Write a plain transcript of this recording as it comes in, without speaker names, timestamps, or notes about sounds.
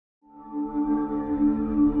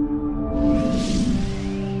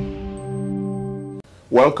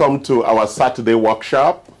Welcome to our Saturday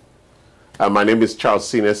workshop. My name is Charles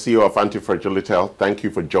Senior, CEO of Anti-Fragility Health. Thank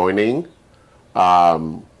you for joining.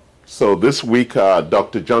 So this week,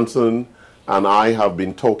 Dr. Johnson and I have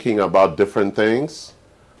been talking about different things.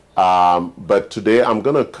 But today I'm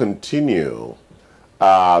going to continue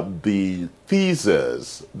the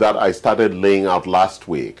thesis that I started laying out last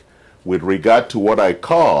week with regard to what I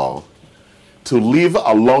call to live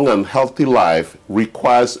a long and healthy life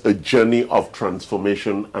requires a journey of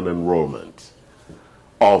transformation and enrollment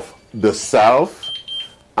of the self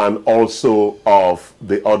and also of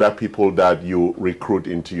the other people that you recruit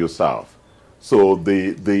into yourself. So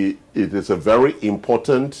it is a very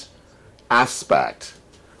important aspect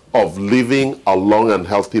of living a long and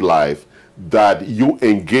healthy life that you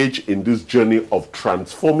engage in this journey of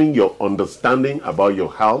transforming your understanding about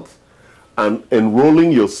your health and enrolling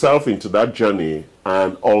yourself into that journey,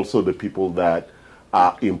 and also the people that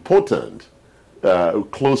are important,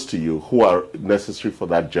 close to you, who are necessary for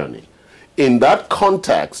that journey. In that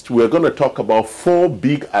context, we're going to talk about 4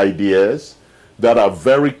 big ideas that are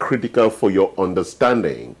very critical for your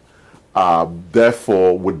understanding,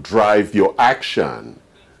 therefore would drive your action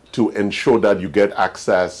to ensure that you get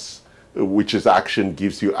access, which is action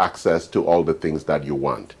gives you access to all the things that you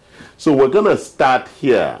want. So we're going to start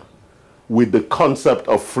here with the concept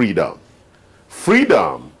of freedom.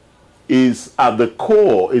 Freedom is at the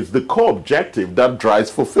core, is the core objective that drives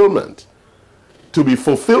fulfillment. To be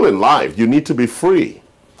fulfilled in life, you need to be free.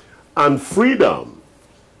 And freedom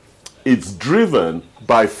is driven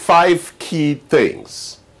by 5 key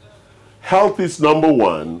things. Health is number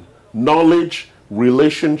 1, knowledge,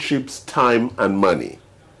 relationships, time, and money.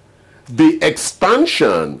 The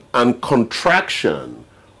expansion and contraction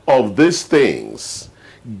of these things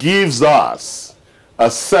gives us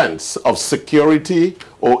a sense of security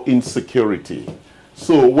or insecurity.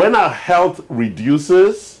 So when our health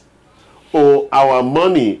reduces, or our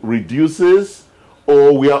money reduces,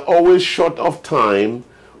 or we are always short of time,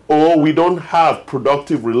 or we don't have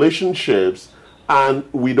productive relationships, and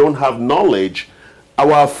we don't have knowledge,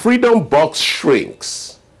 our freedom box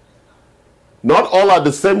shrinks. Not all at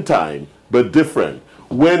the same time, but different.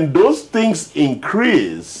 When those things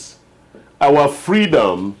increase, our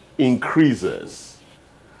freedom increases.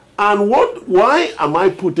 And why am I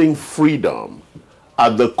putting freedom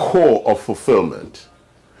at the core of fulfillment?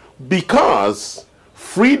 Because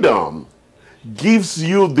freedom gives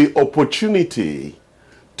you the opportunity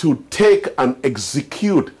to take and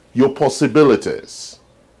execute your possibilities.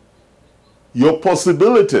 Your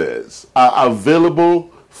possibilities are available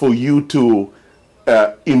for you to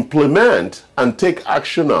implement and take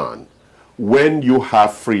action on when you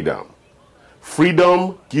have freedom.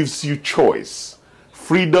 Freedom gives you choice.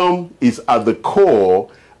 Freedom is at the core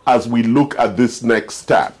as we look at this next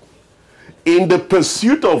step. In the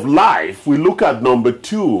pursuit of life, we look at number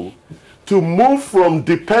 2, to move from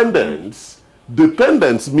dependence.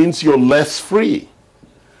 Dependence means you're less free,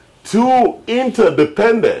 to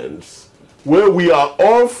interdependence, where we are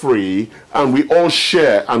all free and we all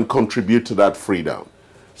share and contribute to that freedom.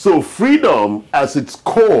 So freedom as its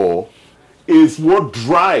core is what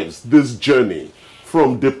drives this journey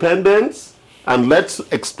from dependence, and let's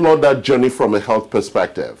explore that journey from a health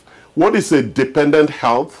perspective. What is a dependent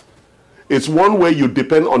health? It's one where you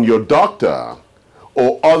depend on your doctor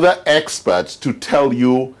or other experts to tell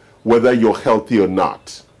you whether you're healthy or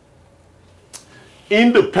not.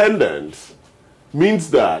 Independence means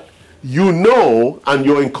that you know and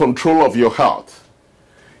you're in control of your health.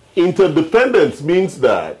 Interdependence means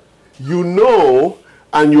that you know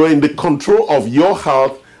and you're in the control of your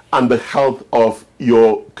health and the health of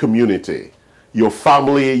your community, your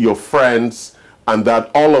family, your friends, and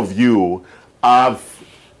that all of you are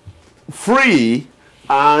free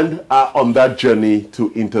and are on that journey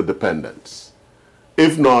to interdependence.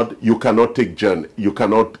 If not, you cannot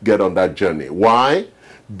get on that journey. Why?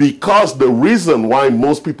 Because the reason why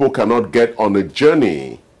most people cannot get on a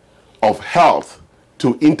journey of health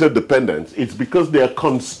to interdependence is because they are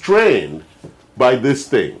constrained by these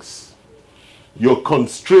things. You're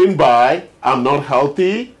constrained by, I'm not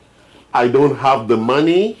healthy, I don't have the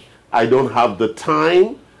money, I don't have the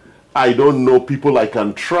time, I don't know people I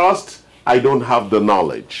can trust, I don't have the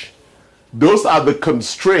knowledge. Those are the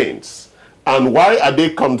constraints. And why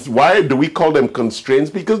do we call them constraints?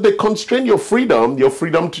 Because they constrain your freedom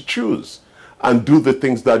to choose and do the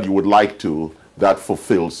things that you would like to, that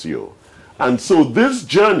fulfills you. And so this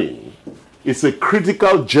journey is a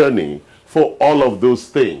critical journey for all of those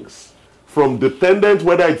things. From dependent,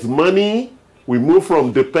 whether it's money, we move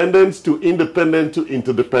from dependence to independent to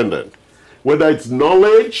interdependent. Whether it's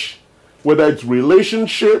knowledge, whether it's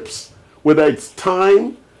relationships, whether it's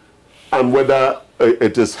time, and whether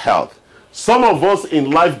it is health. Some of us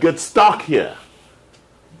in life get stuck here.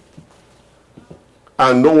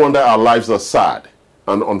 And no wonder our lives are sad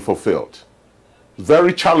and unfulfilled.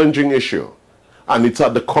 Very challenging issue. And it's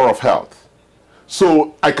at the core of health.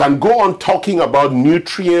 So I can go on talking about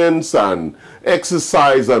nutrients and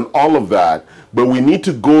exercise and all of that, but we need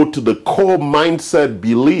to go to the core mindset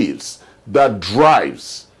beliefs that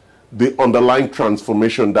drives the underlying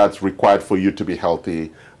transformation that's required for you to be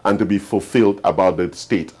healthy and to be fulfilled about the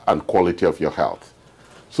state and quality of your health.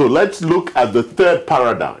 So let's look at the third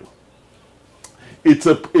paradigm. It's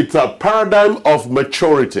a paradigm of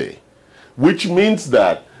maturity, which means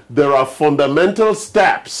that there are fundamental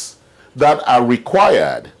steps that are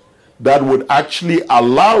required that would actually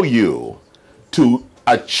allow you to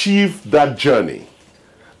achieve that journey.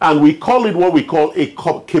 And we call it what we call a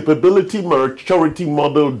capability maturity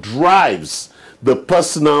model drives the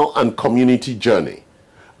personal and community journey.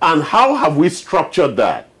 And how have we structured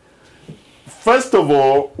that? First of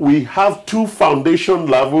all, we have two foundation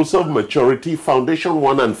levels of maturity, Foundation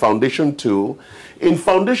 1 and Foundation 2. In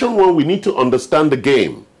Foundation 1, we need to understand the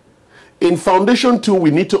game. In Foundation 2,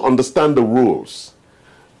 we need to understand the rules.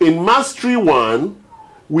 In Mastery 1,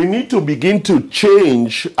 we need to begin to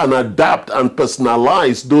change and adapt and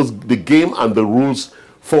personalize the game and the rules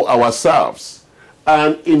for ourselves.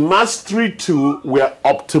 And in Mastery 2, we're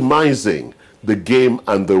optimizing the game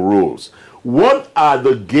and the rules. What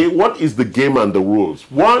is the game and the rules?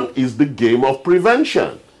 One is the game of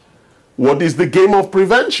prevention. What is the game of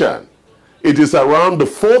prevention? It is around the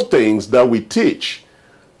four things that we teach: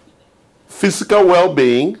 physical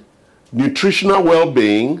well-being, nutritional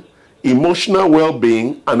well-being, emotional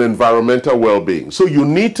well-being, and environmental well-being. So you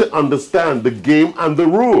need to understand the game and the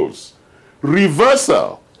rules.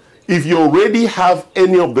 Reversal. If you already have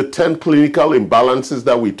any of the 10 clinical imbalances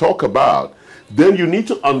that we talk about, then you need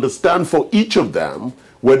to understand for each of them,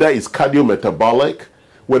 whether it's cardiometabolic,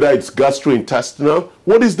 whether it's gastrointestinal,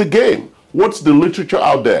 what is the game? What's the literature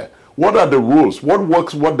out there? What are the rules? What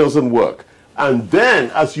works, what doesn't work? And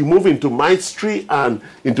then as you move into mastery,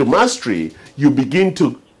 you begin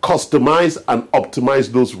to customize and optimize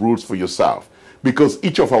those rules for yourself, because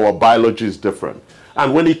each of our biology is different.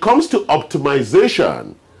 And when it comes to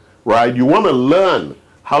optimization, right, you want to learn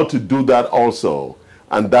how to do that also.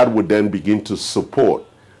 And that would then begin to support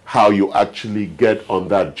how you actually get on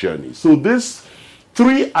that journey. So these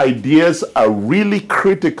three ideas are really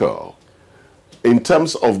critical in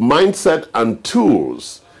terms of mindset and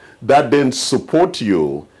tools that then support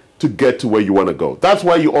you to get to where you want to go. That's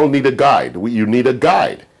why you all need a guide. You need a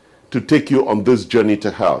guide to take you on this journey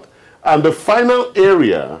to health. And the final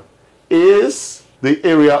area is the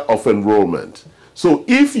area of enrollment. So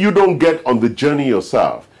if you don't get on the journey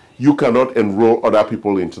yourself, you cannot enroll other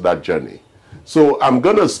people into that journey. So I'm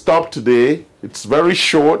going to stop today. It's very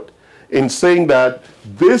short in saying that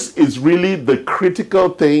this is really the critical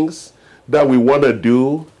things that we want to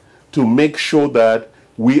do to make sure that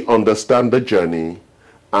we understand the journey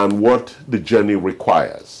and what the journey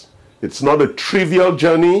requires. It's not a trivial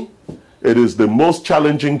journey. It is the most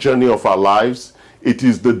challenging journey of our lives. It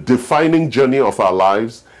is the defining journey of our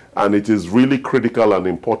lives. And it is really critical and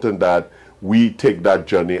important that we take that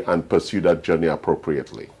journey and pursue that journey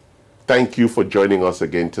appropriately. Thank you for joining us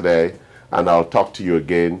again today, and I'll talk to you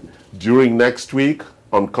again during next week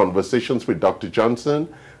on Conversations with Dr.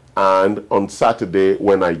 Johnson, and on Saturday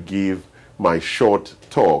when I give my short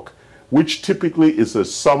talk, which typically is a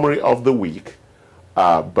summary of the week,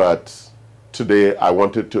 but today I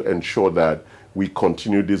wanted to ensure that we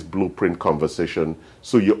continue this blueprint conversation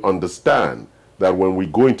so you understand that when we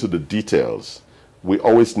go into the details, we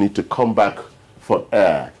always need to come back for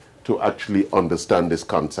air to actually understand these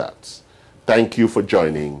concepts. Thank you for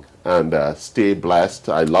joining, and stay blessed.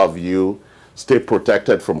 I love you. Stay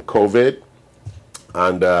protected from COVID,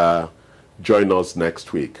 and join us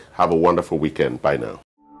next week. Have a wonderful weekend. Bye now.